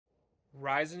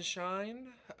Rise and shine.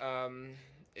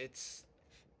 It's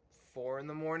 4 in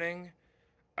the morning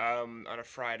on a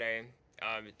Friday.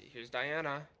 Here's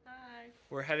Diana. Hi.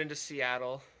 We're heading to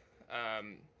Seattle.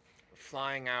 We're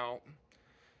flying out.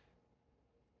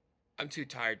 I'm too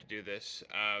tired to do this.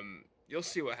 You'll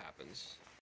see what happens.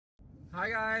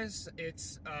 Hi guys,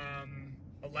 it's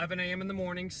 11 a.m. in the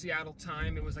morning, Seattle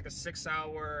time. It was like a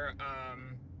 6-hour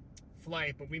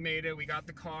flight, but we made it. We got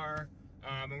the car,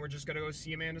 and we're just gonna go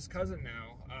see Amanda's cousin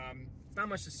now. It's not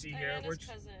much to see here. We're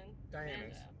just cousin.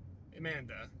 Diana's.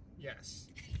 Amanda, yes.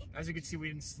 As you can see, we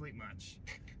didn't sleep much.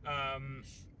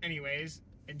 Anyways,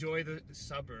 enjoy the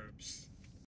suburbs.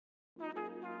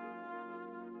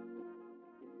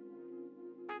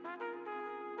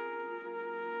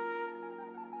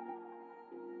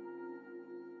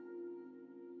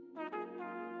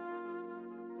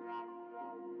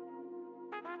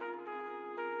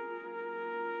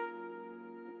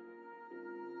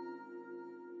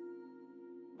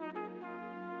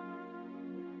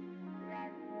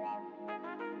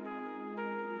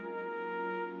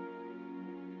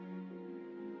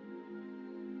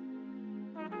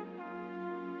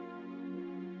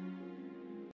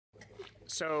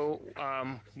 So,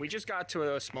 we just got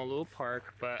to a small little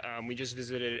park, but we just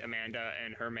visited Amanda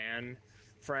and her man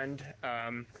friend.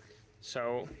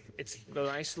 So it's the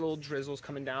nice little drizzles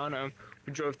coming down.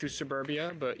 We drove through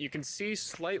suburbia, but you can see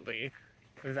slightly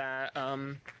that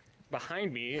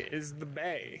behind me is the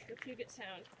bay. The Puget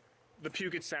Sound. The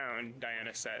Puget Sound,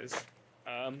 Diana says.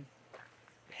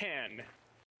 Pan.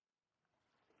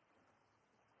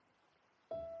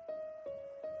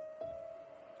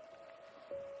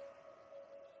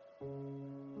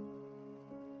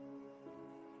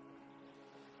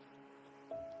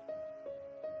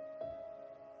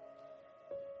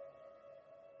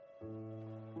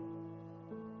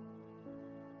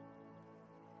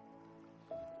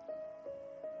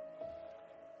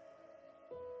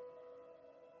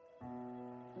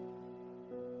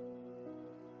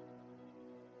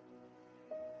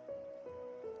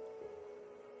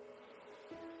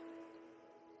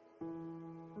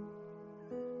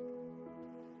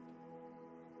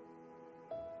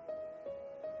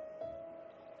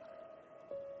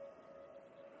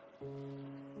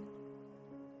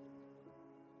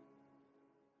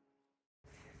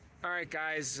 All right,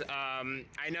 guys.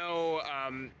 I know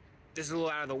this is a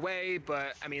little out of the way,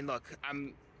 but I mean, look, I've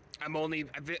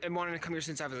been wanting to come here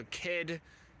since I was a kid.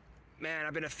 Man,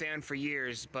 I've been a fan for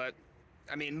years, but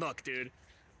I mean, look, dude,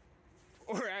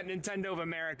 we're at Nintendo of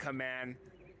America, man.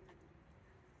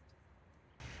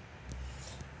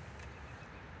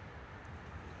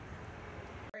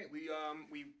 All right,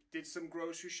 we did some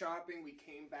grocery shopping. We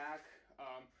came back.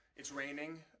 It's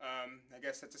raining. I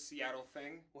guess that's a Seattle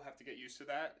thing. We'll have to get used to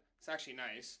that. It's actually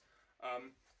nice. I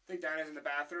think Diana's in the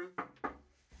bathroom.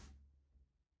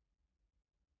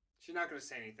 She's not gonna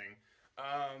say anything.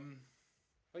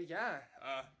 But yeah,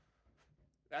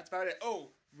 that's about it.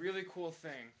 Oh, really cool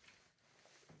thing.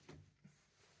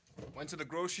 Went to the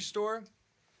grocery store.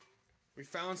 We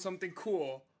found something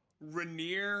cool.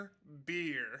 Rainier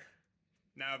beer.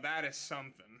 Now that is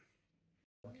something.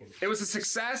 It was a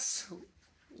success.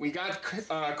 We got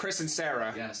Chris and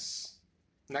Sarah. Yes.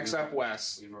 Next up,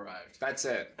 Wes. We've arrived. That's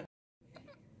it.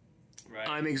 Right.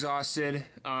 I'm exhausted.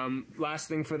 Last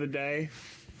thing for the day.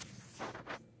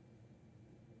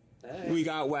 Hey. We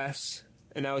got Wes,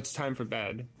 and now it's time for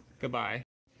bed. Goodbye.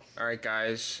 All right,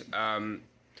 guys.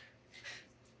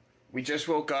 We just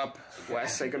woke up.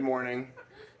 Wes, say good morning.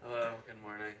 Hello. Good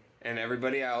morning. And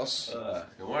everybody else.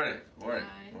 Good morning. Morning.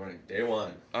 Hi. Morning. Day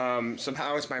one.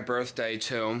 Somehow it's my birthday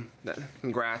too.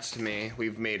 Congrats to me.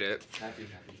 We've made it. Happy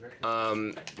birthday.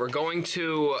 We're going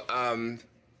to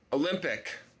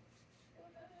Olympic.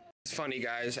 It's funny,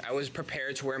 guys. I was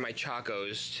prepared to wear my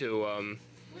Chacos to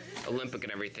Olympic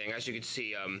and everything. As you can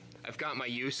see, I've got my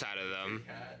use out of them.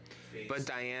 But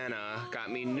Diana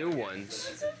got me new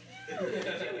ones. Did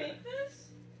you make this?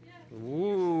 Yeah.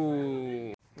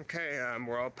 Ooh. Okay,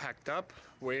 we're all packed up.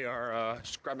 We are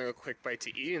just grabbing a quick bite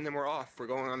to eat, and then we're off. We're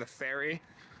going on the ferry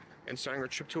and starting our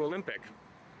trip to Olympic.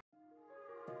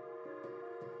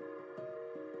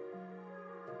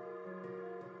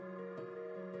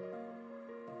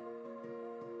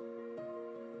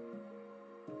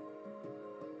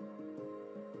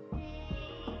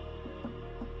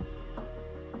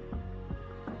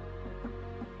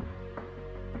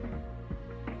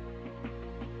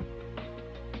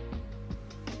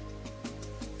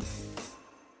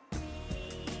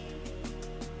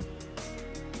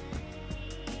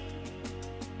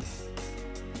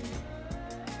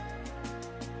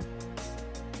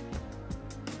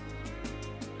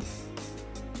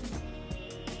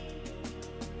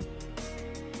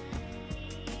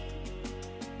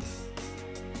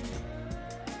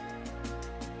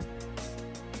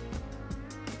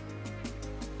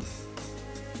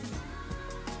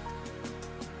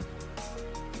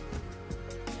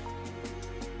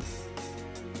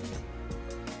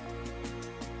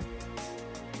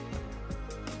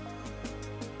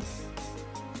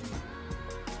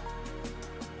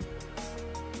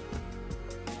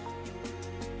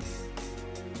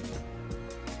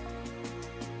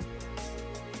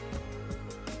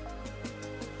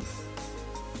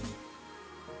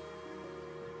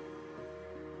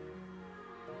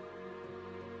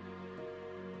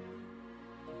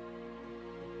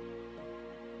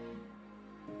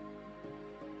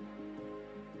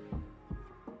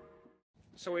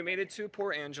 So we made it to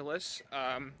Port Angeles.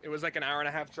 It was like an hour and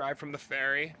a half drive from the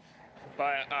ferry,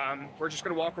 but we're just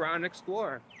gonna walk around and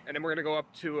explore, and then we're gonna go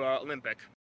up to Olympic.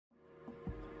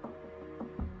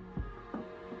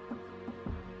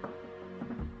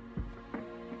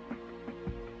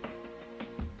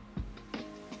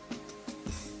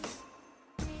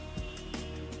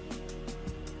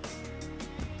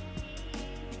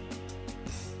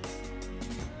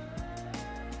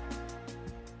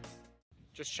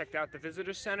 Just checked out the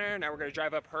visitor center. Now we're gonna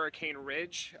drive up Hurricane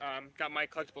Ridge. Got my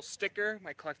collectible sticker,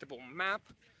 my collectible map,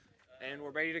 and we're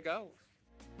ready to go.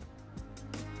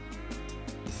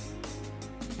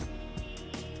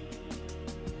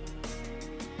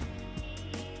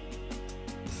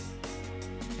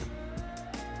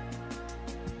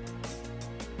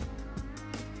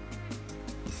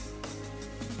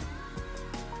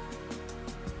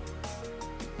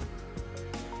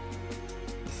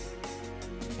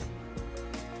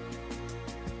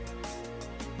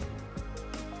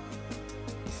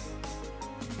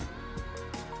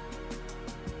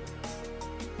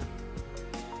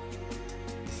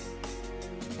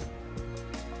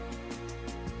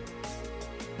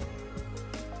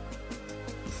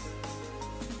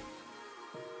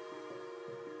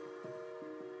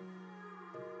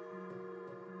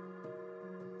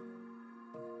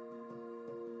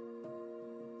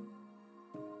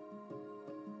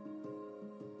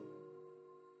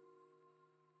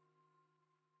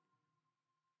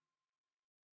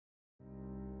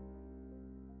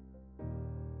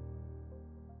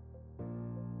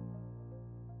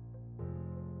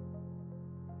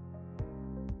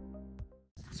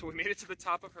 So we made it to the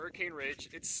top of Hurricane Ridge.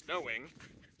 It's snowing.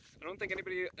 I don't think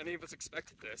any of us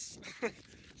expected this, but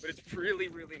it's really,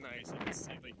 really nice. You can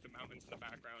see like the mountains in the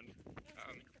background.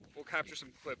 We'll capture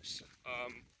some clips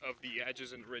of the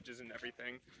edges and ridges and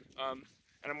everything. And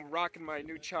I'm rocking my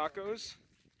new Chacos,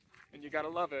 and you gotta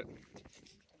love it.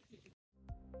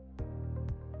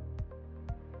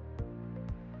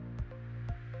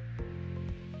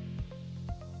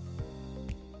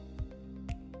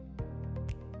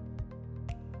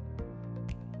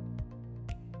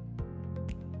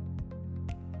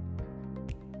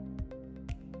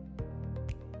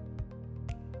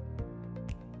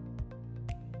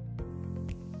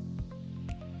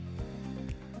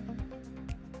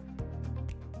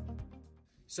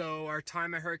 So our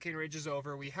time at Hurricane Ridge is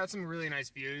over. We had some really nice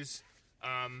views.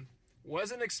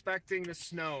 Wasn't expecting the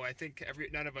snow. I think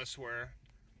none of us were.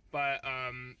 But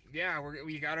yeah,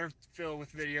 we got our fill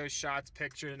with videos, shots,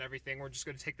 pictures, and everything. We're just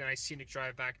going to take the nice scenic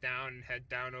drive back down and head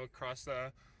down across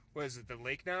the, what is it, the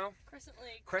lake now? Crescent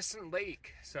Lake. Crescent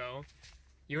Lake. So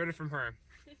you heard it from her.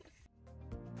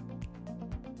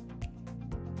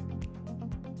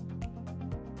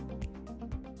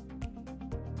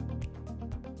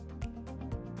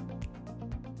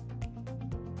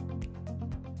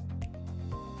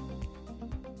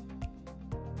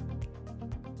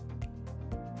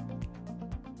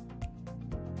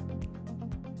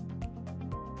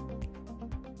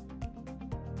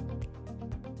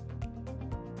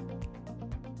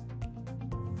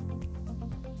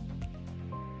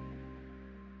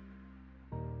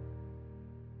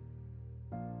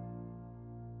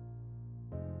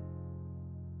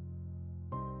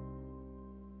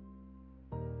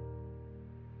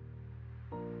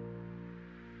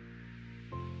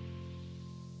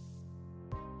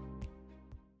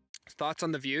 Thoughts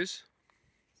on the views?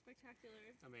 Spectacular.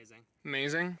 Amazing.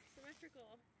 Amazing?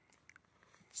 Symmetrical.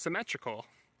 Symmetrical.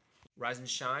 Rise and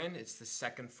shine. It's the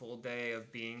second full day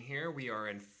of being here. We are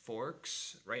in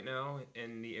Forks right now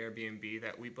in the Airbnb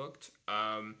that we booked.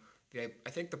 I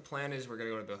think the plan is we're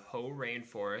going to go to the Hoh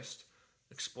Rainforest,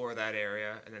 explore that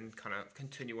area, and then kind of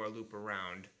continue our loop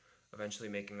around, eventually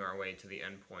making our way to the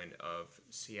end point of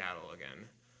Seattle again.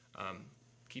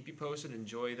 Keep you posted.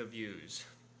 Enjoy the views.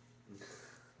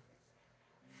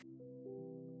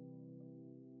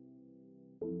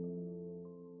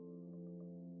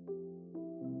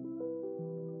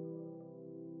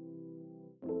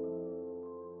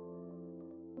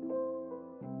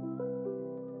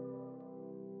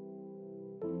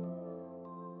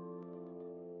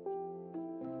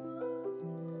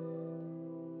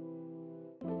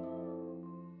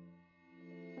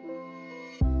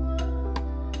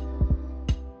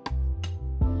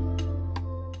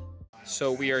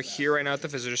 So we are here right now at the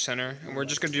visitor center, and we're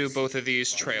just going to do both of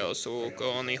these trails. So we'll go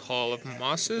on the Hall of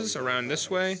Mosses around this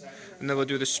way, and then we'll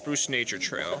do the Spruce Nature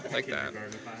Trail, like that.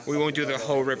 We won't do the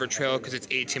Hoh River Trail because it's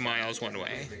 18 miles one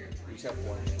way.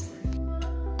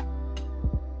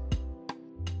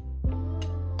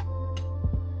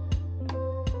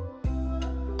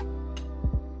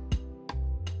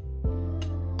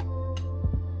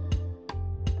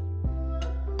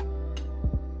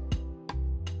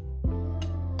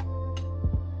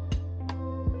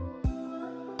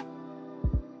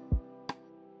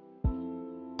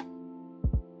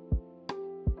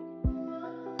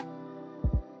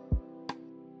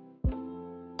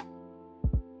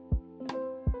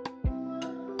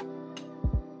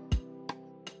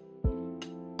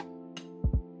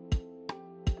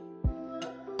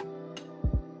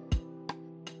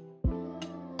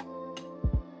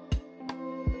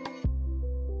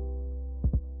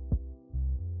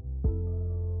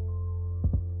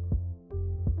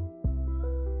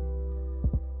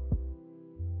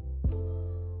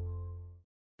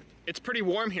 It's pretty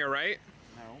warm here, right?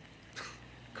 No.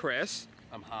 Chris?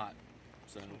 I'm hot,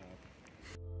 so.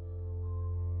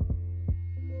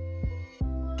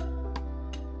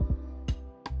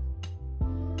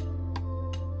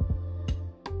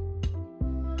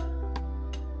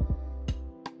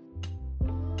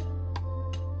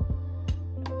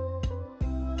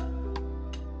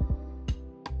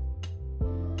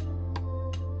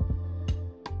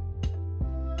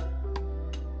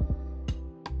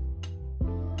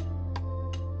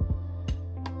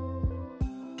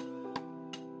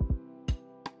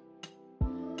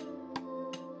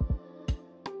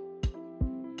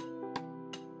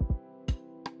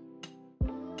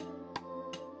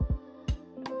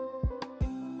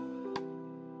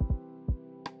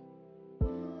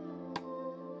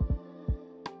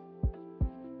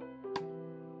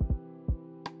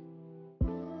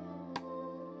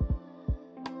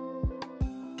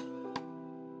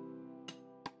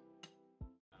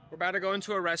 We're about to go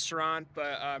into a restaurant,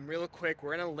 but real quick,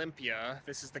 we're in Olympia.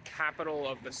 This is the capital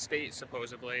of the state,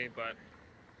 supposedly, but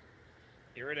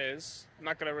here it is. I'm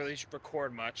not gonna really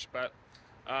record much, but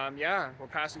yeah, we're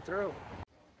passing through.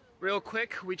 Real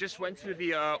quick, we just went to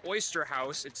the Oyster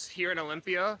House. It's here in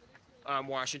Olympia,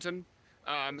 Washington.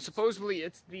 Supposedly,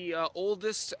 it's the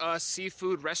oldest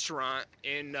seafood restaurant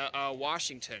in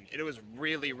Washington. It was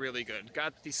really, really good.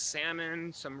 Got the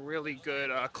salmon, some really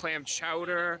good clam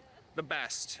chowder. The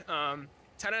best. 10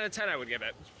 out of 10 I would give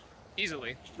it.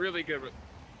 Easily. Really good.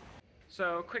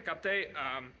 So, quick update.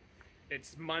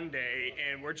 It's Monday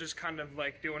and we're just kind of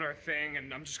like doing our thing,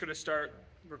 and I'm just going to start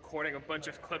recording a bunch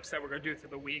of clips that we're going to do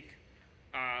through the week.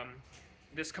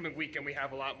 This coming weekend we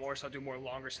have a lot more, so I'll do more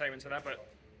longer segments of that, but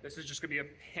this is just going to be a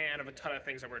pan of a ton of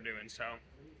things that we're doing, so.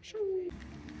 Shoo.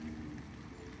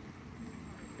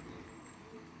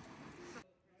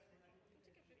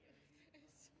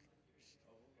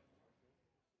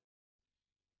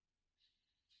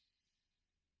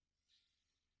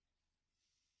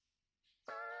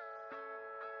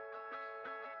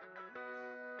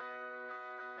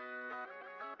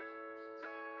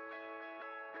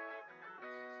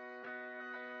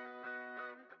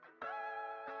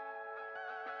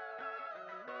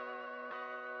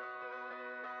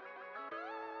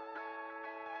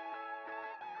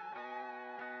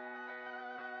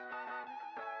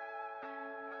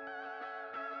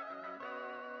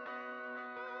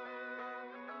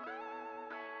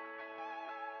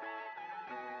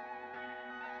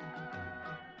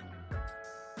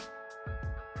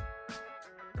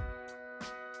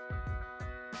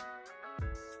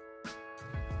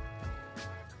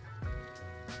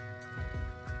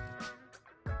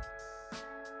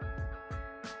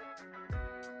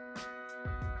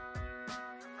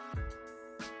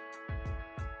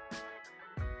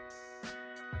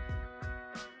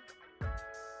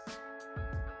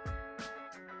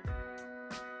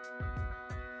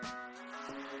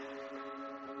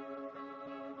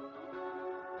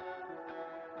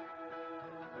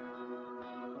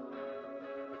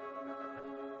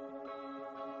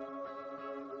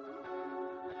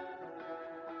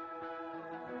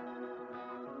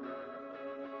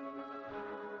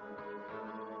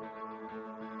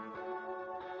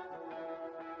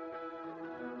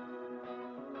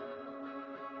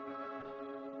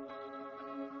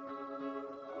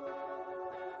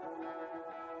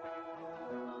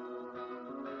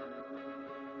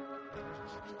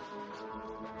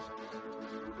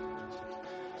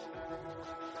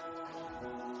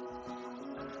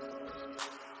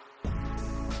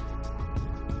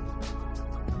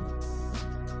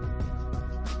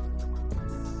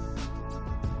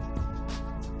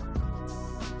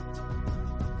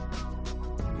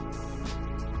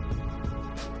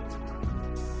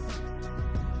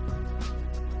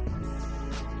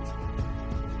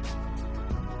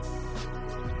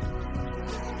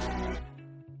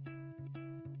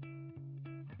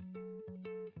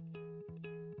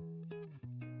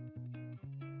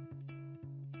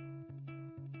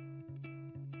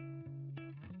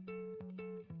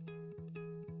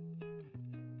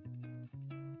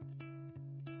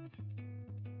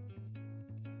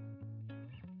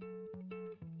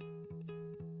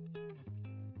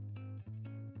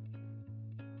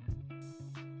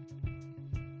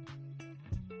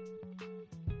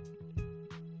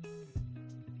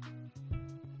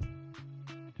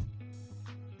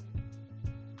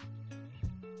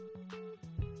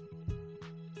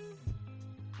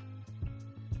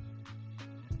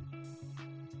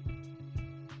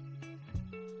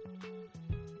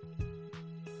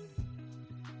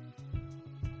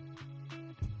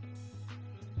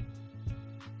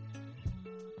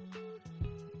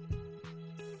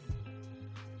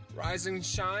 Rise and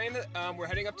shine. We're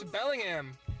heading up to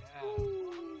Bellingham.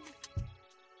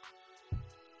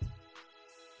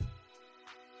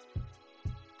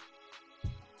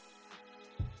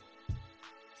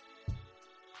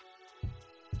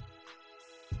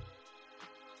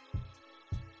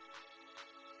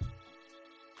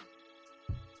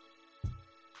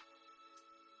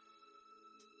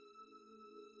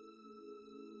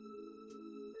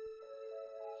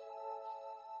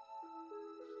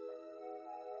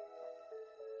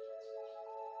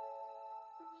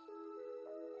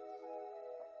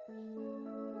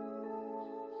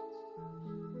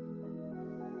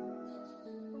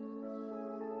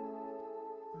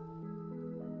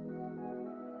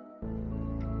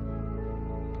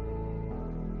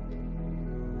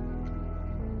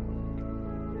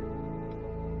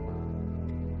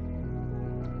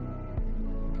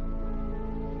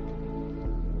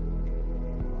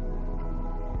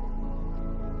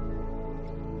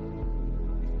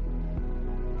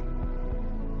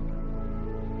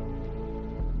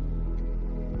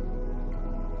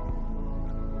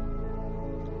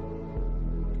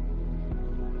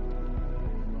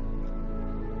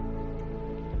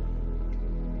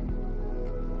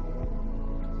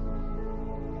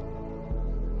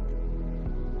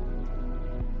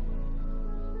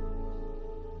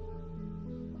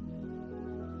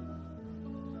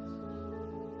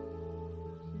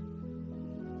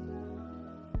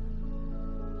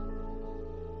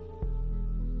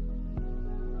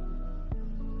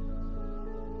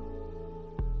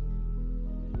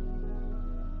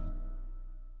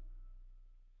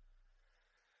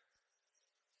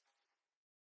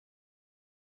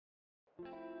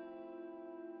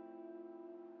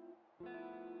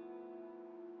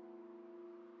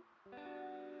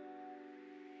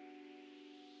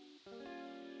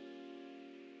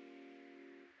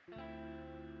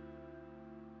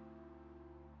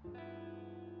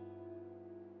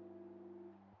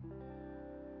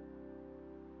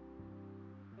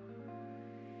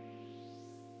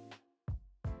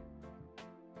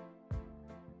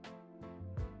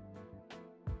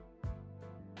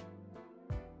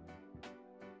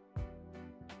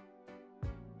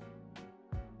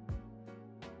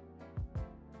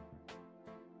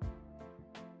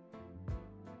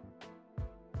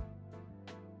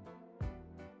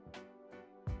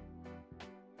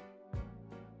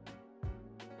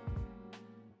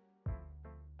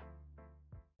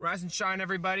 Rise and shine,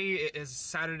 everybody. It is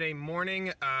Saturday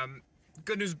morning.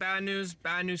 Good news, bad news.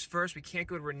 Bad news first, we can't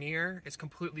go to Rainier. It's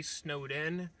completely snowed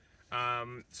in.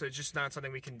 So it's just not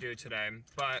something we can do today.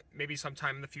 But maybe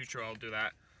sometime in the future I'll do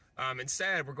that.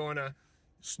 Instead, we're going to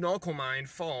Snoqualmine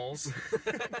Falls.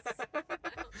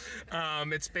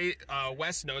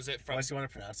 Wes knows it from... Wes, you want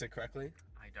to pronounce it correctly?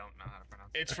 I don't know how to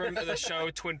pronounce it. It's from the show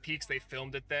Twin Peaks. They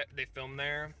filmed it there. They filmed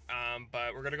there.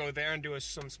 But we're gonna go there and do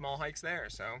some small hikes there.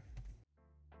 So.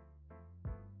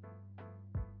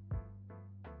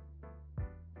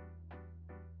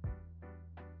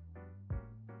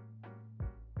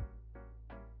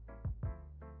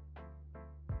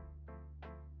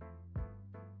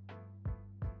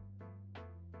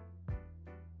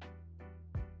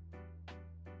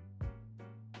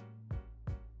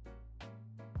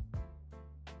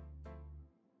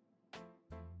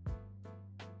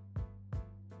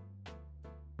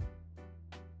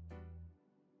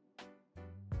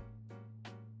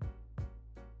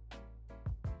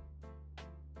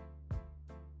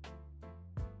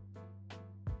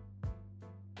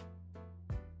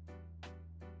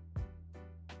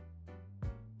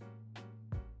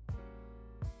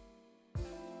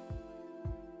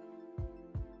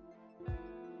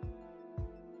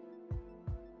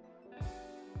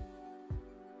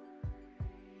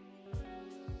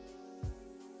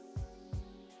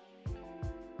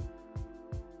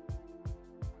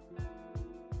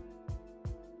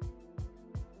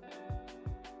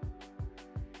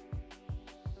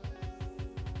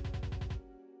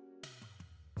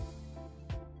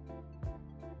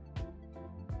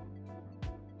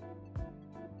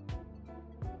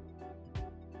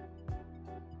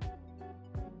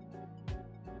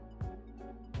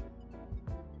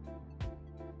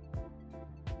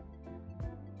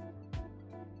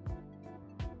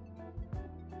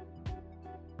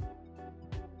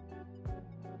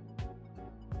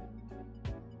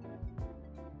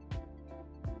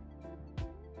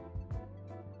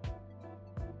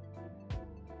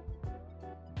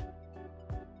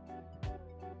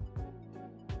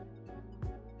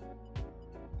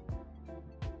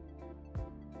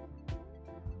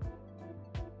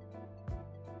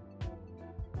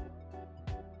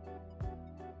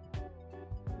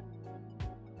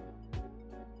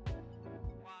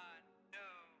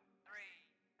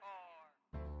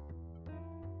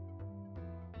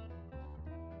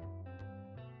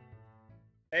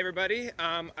 Hey everybody,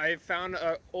 I found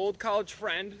an old college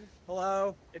friend.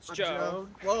 Hello. It's I'm Joe.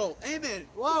 Whoa, Eamon!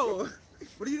 Whoa!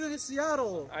 What are you doing in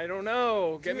Seattle? I don't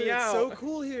know. Get Dude, me out. It's so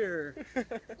cool here.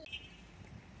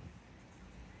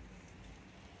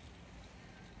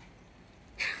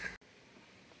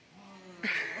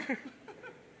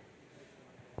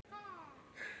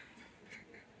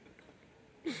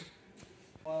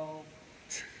 Well,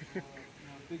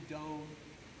 big dome,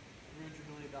 $300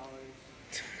 million.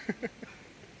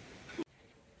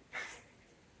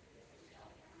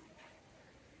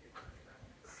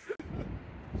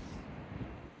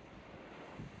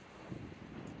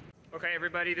 Okay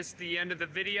everybody, this is the end of the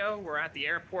video. We're at the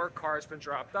airport, car's been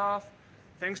dropped off.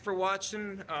 Thanks for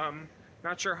watching.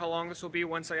 Not sure how long this will be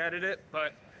once I edit it,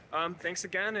 but thanks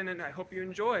again and I hope you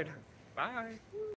enjoyed. Bye.